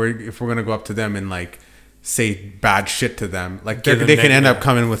episode, like yeah. if we're gonna go up to them and like say bad shit to them, like Give them they can end negative- up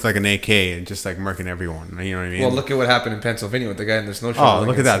coming with like an AK and just like murking everyone. You know what I mean? Well, look at what happened in Pennsylvania with the guy in the snow oh, shoveling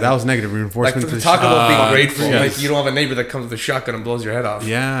look at that. incident. That was negative Like, reinforcement. to to talk about being grateful. yes. Like, you don't have a neighbor that comes with a shotgun and blows your head off.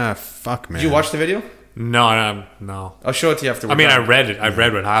 Yeah, fuck, man. Did you watch the video? No. I'll show it to you after. I mean, I read it. I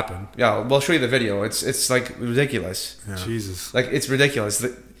read what happened. Yeah, we'll show you the video. It's like ridiculous. Jesus. Like, it's ridiculous.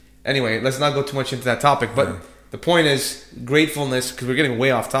 Anyway, let's not go too much into that topic. But the point is gratefulness, because we're getting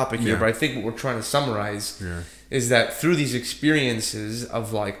way off topic here. Yeah. But I think what we're trying to summarize Yeah. is that through these experiences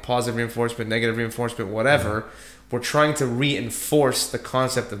of like positive reinforcement, negative reinforcement, whatever, we're trying to reinforce the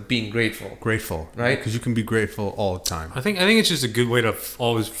concept of being grateful. Grateful, Right? Because you can be grateful all the time. I think it's just a good way to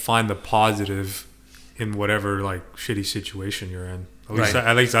always find the positive in whatever like shitty situation you're in.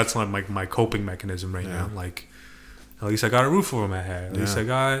 At least that's like my coping mechanism right now. Like, at least I got a roof over my head. At least I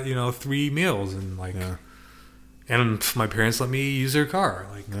got 3 meals and like, and my parents let me use their car.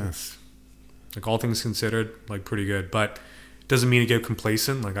 Like, it's, like all things considered, like pretty good. But it doesn't mean to get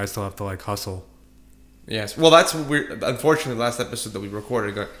complacent. Like I still have to like hustle. Yes. Well, that's weird. Unfortunately, the last episode that we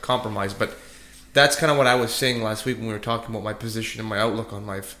recorded got compromised, but that's kind of what I was saying last week when we were talking about my position and my outlook on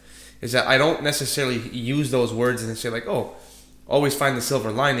life. Is that I don't necessarily use those words and say like, oh, always find the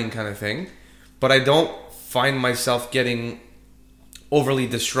silver lining kind of thing, but I don't find myself getting overly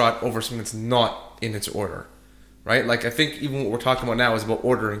distraught over something that's not in its order, right? Like I think even what we're talking about now is about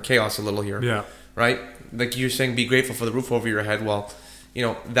order and chaos a little here, Yeah. right? Like you're saying, be grateful for the roof over your head. Well,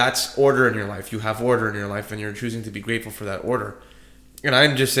 that's order in your life. You have order in your life, and you're choosing to be grateful for that order. And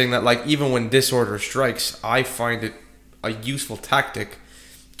I'm just saying that, like, even when disorder strikes, I find it a useful tactic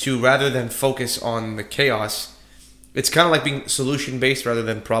to, rather than focus on the chaos, it's kind of like being solution based rather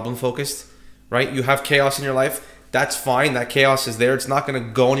than problem focused, right? You have chaos in your life. That's fine. That chaos is there. It's not going to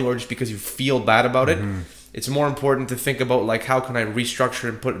go anywhere just because you feel bad about it. It's more important to think about, like, how can I restructure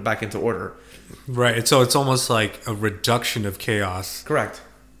and put it back into order? Right. So it's almost like a reduction of chaos. Correct.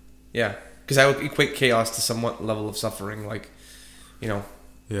 Yeah. Because I would equate chaos to somewhat level of suffering, like, Yeah,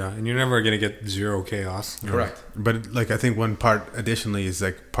 and you're never gonna get zero chaos. Correct. But like I think one part additionally is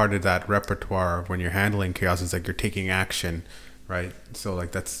like part of that repertoire of when you're handling chaos is like you're taking action, right? So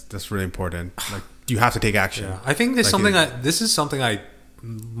like that's really important. Like you have to take action. Yeah, I think there's Like something. it- This is something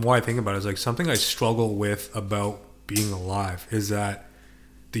more I think about it, is like something I struggle with about being alive is that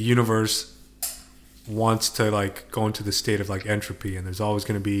the universe wants to like go into the state of like entropy, and there's always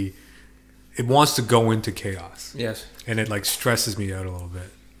going to be. It wants to go into chaos, Yes. and it like stresses me out a little bit.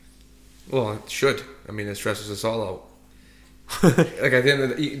 Well, it should. I mean, it stresses us all out. Like at the end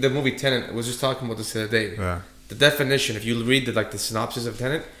of the movie Tenet, I was just talking about this the other day. Yeah. The definition, if you read the synopsis of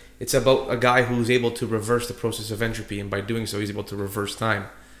Tenet, it's about a guy who's able to reverse the process of entropy, and by doing so, he's able to reverse time.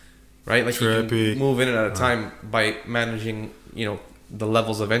 Right? Like you Trippy. can move in and out of time by managing, the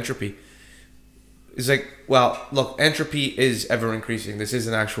levels of entropy. It's like, well, look, entropy is ever increasing. This is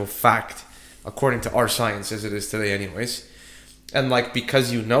an actual fact, according to our science as it is today, anyways. And like,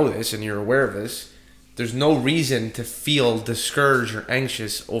 because you know this and you're aware of this, there's no reason to feel discouraged or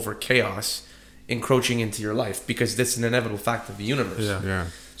anxious over chaos encroaching into your life, because that's an inevitable fact of the universe. Yeah. Yeah.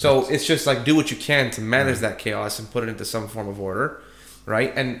 So it's just like do what you can to manage that chaos and put it into some form of order,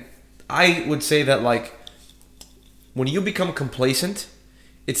 right? And I would say that like when you become complacent,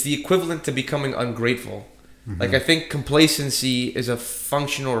 it's the equivalent to becoming ungrateful. Like I think complacency is a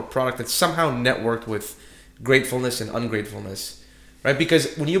function or a product that's somehow networked with gratefulness and ungratefulness, right?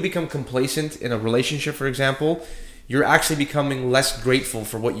 Because when you become complacent in a relationship, for example, you're actually becoming less grateful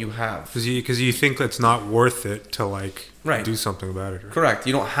for what you have. Because you think that's not worth it to like Right. do something about it. Right? Correct.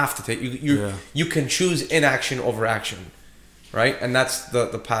 You don't have to take you can choose inaction over action, right? And that's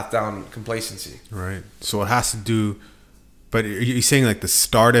the path down complacency. Right. So it has to do, but you're saying like the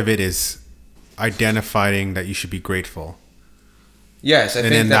start of it is identifying that you should be grateful. Yes, I and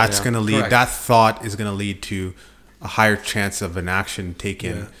think then that's going to lead. correct. That thought is going to lead to a higher chance of an action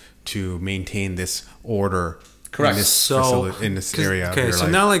taken to maintain this order. Correct. In this, in this area. Okay, of your so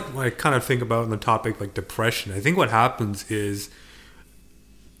life. now like when I kind of think about in the topic like depression, I think what happens is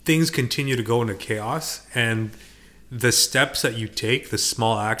things continue to go into chaos, and the steps that you take, the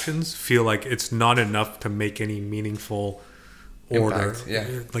small actions, feel like it's not enough to make any meaningful order,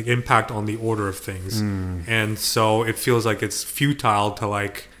 impact on the order of things. And so it feels like it's futile to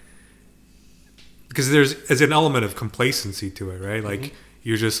like, because there's an element of complacency to it, right? Like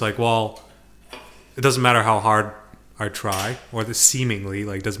you're just like, well, it doesn't matter how hard I try, or the seemingly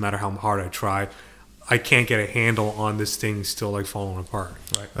like doesn't matter how hard I try, I can't get a handle on this thing still like falling apart,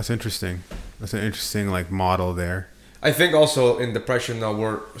 right? That's interesting. That's an interesting like model there. I think also in depression though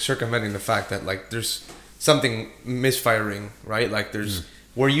we're circumventing the fact that like there's something misfiring, right? Like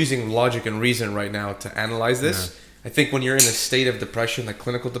we're using logic and reason right now to analyze this. I think when you're in a state of depression, like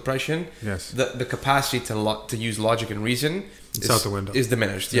clinical depression, the capacity to use logic and reason out the window. Is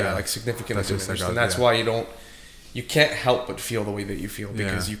diminished. Yeah, like significantly diminished. And that's why you can't help but feel the way that you feel,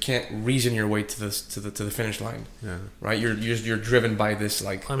 because you can't reason your way to the finish line. Yeah. Right? You're driven by this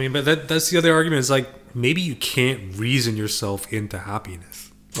like. I mean, but that's the other argument is like maybe you can't reason yourself into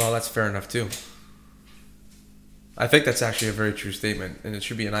happiness. Well, that's fair enough too. I think that's actually a very true statement, and it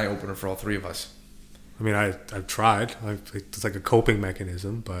should be an eye opener for all three of us. I mean, I've tried. It's like a coping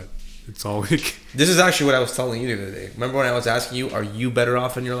mechanism, but it's always. This is actually what I was telling you the other day. Remember when I was asking you, are you better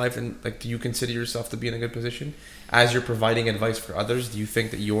off in your life, and like, do you consider yourself to be in a good position as you're providing advice for others? Do you think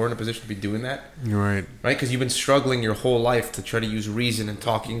that you're in a position to be doing that? You're right. Right, because you've been struggling your whole life to try to use reason and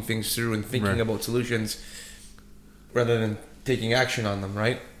talking things through and thinking about solutions rather than taking action on them.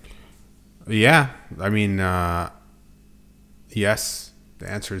 Right? Yeah, I mean, yes. The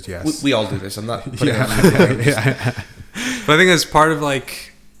answer is yes. We all do this. I'm not putting But I think it's part of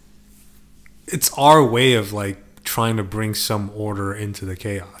like, it's our way of like trying to bring some order into the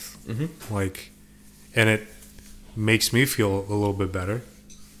chaos. Like, and it makes me feel a little bit better.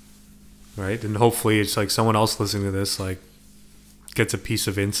 Right. And hopefully it's like someone else listening to this, like gets a piece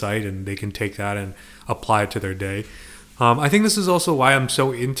of insight and they can take that and apply it to their day. I think this is also why I'm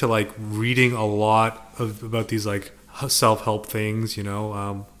so into like reading a lot about these like self-help things, you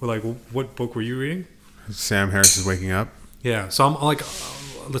know. Like, what book were you reading? Sam Harris is Waking Up. Yeah, so I'm like,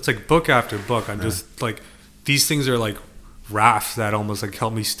 it's like book after book. I'm just like, these things are like rafts that almost like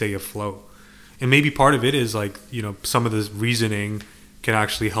help me stay afloat. And maybe part of it is like, you know, some of this reasoning can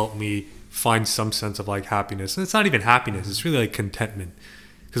actually help me find some sense of like happiness. And it's not even happiness; it's really like contentment,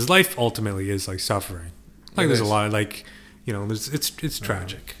 because life ultimately is like suffering. Like there's a lot of like, you know, it's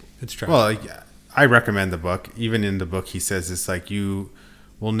tragic. It's tragic. Well, I recommend the book. Even in the book, he says it's like you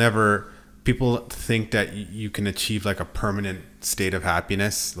will never. People think that you can achieve like a permanent state of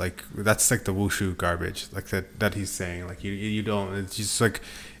happiness. Like that's like the wushu garbage. Like that he's saying. Like you don't. It's just like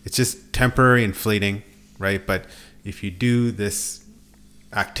it's just temporary and fleeting, right? But if you do this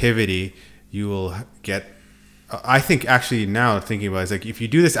activity, you will get. I think actually now thinking about it, it's like if you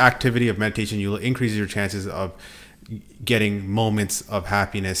do this activity of meditation, you will increase your chances of getting moments of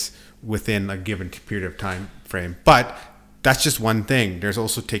happiness within a given period of time frame. But that's just one thing. There's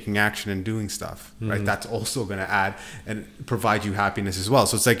also taking action and doing stuff, right? That's also going to add and provide you happiness as well.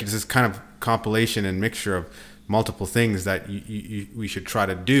 So it's like it's this kind of compilation and mixture of multiple things that we should try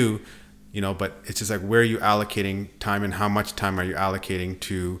to do, you know, but it's just like, where are you allocating time and how much time are you allocating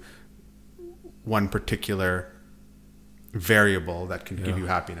to one particular variable that can give you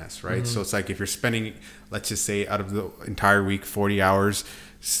happiness, right? So it's like if you're spending, let's just say out of the entire week, 40 hours,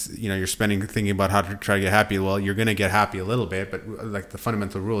 you know, you're spending thinking about how to try to get happy. Well, you're going to get happy a little bit, but like the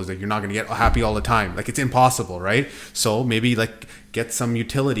fundamental rule is that you're not going to get happy all the time. Like it's impossible, right? So maybe like get some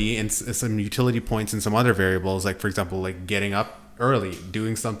utility and some utility points in some other variables. Like for example, like getting up early,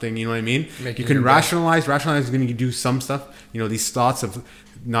 doing something, you know what I mean? You can rationalize is going to do some stuff. You know, these thoughts of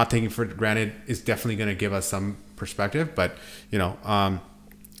not taking for granted is definitely going to give us some perspective, but you know,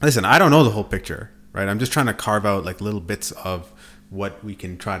 listen, I don't know the whole picture, right? I'm just trying to carve out like little bits of what we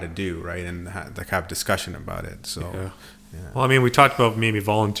can try to do, right? And like have discussion about it. So, Yeah. Well, I mean, we talked about maybe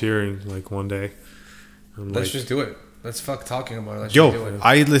volunteering like one day. And, Let's like, just do it. Let's fuck talking about it. Let's just do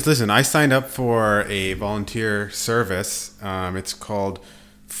it. Listen. I signed up for a volunteer service. It's called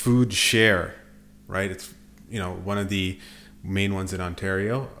Food Share, right? It's one of the main ones in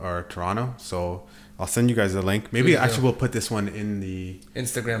Ontario or Toronto. So I'll send you guys a link. Maybe actually we'll put this one in the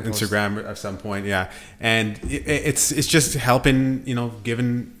Instagram at some point. Yeah, and it's just helping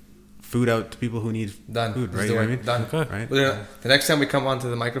giving food out to people who need food. Right? You know what I mean? Done. Okay. Right. The next time we come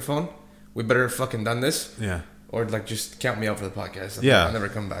onto the microphone, we better fucking done this. Yeah. Or like just count me out for the podcast. I'll never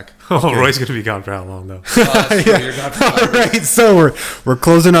come back. Oh, Roy's gonna be gone for how long though? You're gone for All right, so we're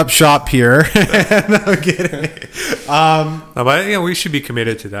closing up shop here. No kidding. No, but yeah, we should be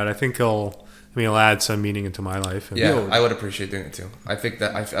committed to that. I think it'll add some meaning into my life. And I would appreciate doing it too. I think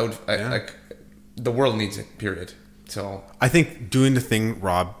that I would like the world needs it. Period. So I think doing the thing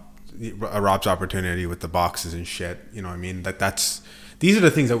Rob's opportunity with the boxes and shit. You know what I mean? These are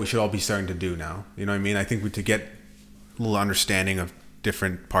the things that we should all be starting to do now. You know what I mean? I think to get a little understanding of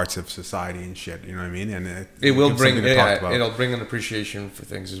different parts of society and shit. You know what I mean? And it will bring it'll bring an appreciation for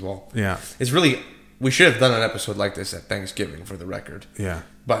things as well. Yeah, it's really we should have done an episode like this at Thanksgiving for the record. Yeah,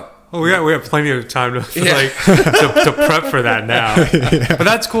 but we have plenty of time to to prep for that now. Yeah. But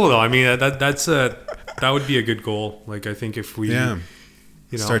that's cool though. I mean that would be a good goal. Like I think if we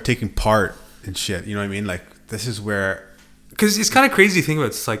start taking part in shit. You know what I mean? Like this is where. Because it's kind of crazy to think about.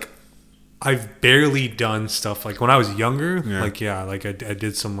 It's like I've barely done stuff like when I was younger. Yeah. I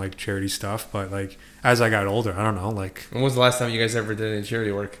did some like charity stuff, but like as I got older, I don't know. Like when was the last time you guys ever did any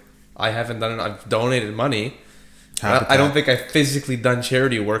charity work? I haven't done it. I've donated money. I don't think I've physically done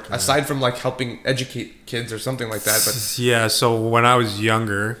charity work aside from like helping educate kids or something like that. But yeah, so when I was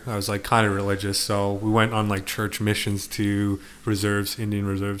younger, I was like kind of religious. So we went on like church missions to reserves, Indian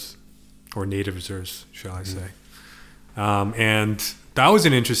reserves, or native reserves, shall I say. And that was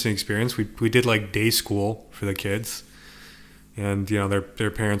an interesting experience. We did like day school for the kids, and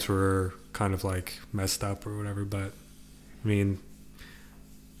their parents were kind of like messed up or whatever. But I mean,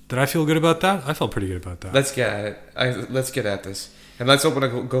 did I feel good about that? I felt pretty good about that. Let's get at it. Let's get at this, and let's open a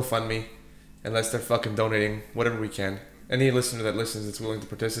GoFundMe, and let's start fucking donating whatever we can. Any listener that listens that's willing to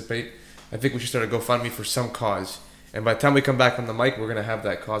participate, I think we should start a GoFundMe for some cause. And by the time we come back on the mic, we're gonna have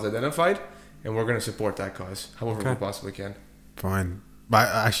that cause identified. And we're going to support that cause however we possibly can. Fine. But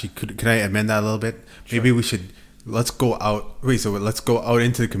actually, could I amend that a little bit? Sure. Maybe we should, let's go out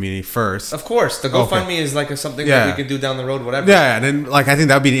into the community first. Of course. The GoFundMe is like something that we can do down the road, whatever. Yeah, and then I think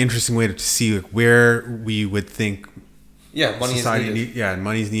that would be an interesting way to see where we would think money is needed.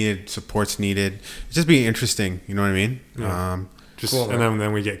 Money's needed, support's needed. It'd just be interesting, you know what I mean? Yeah. Cool, and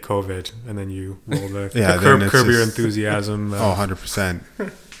then we get COVID, and then you roll the curb your enthusiasm. 100%.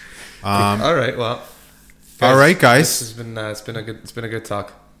 All right, well. All right, guys. This has been a good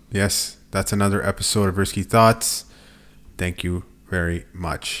talk. Yes, that's another episode of Risky Thoughts. Thank you very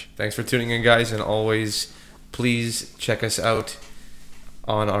much. Thanks for tuning in, guys, and always please check us out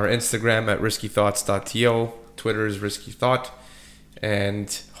on our Instagram at riskythoughts.to. Twitter is riskythought,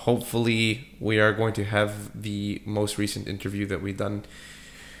 and hopefully we are going to have the most recent interview that we've done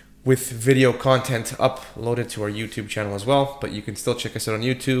with video content uploaded to our YouTube channel as well. But you can still check us out on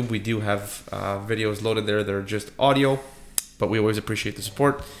YouTube. We do have videos loaded there that are just audio, but we always appreciate the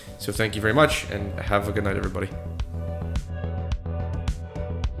support. So thank you very much, and have a good night, everybody.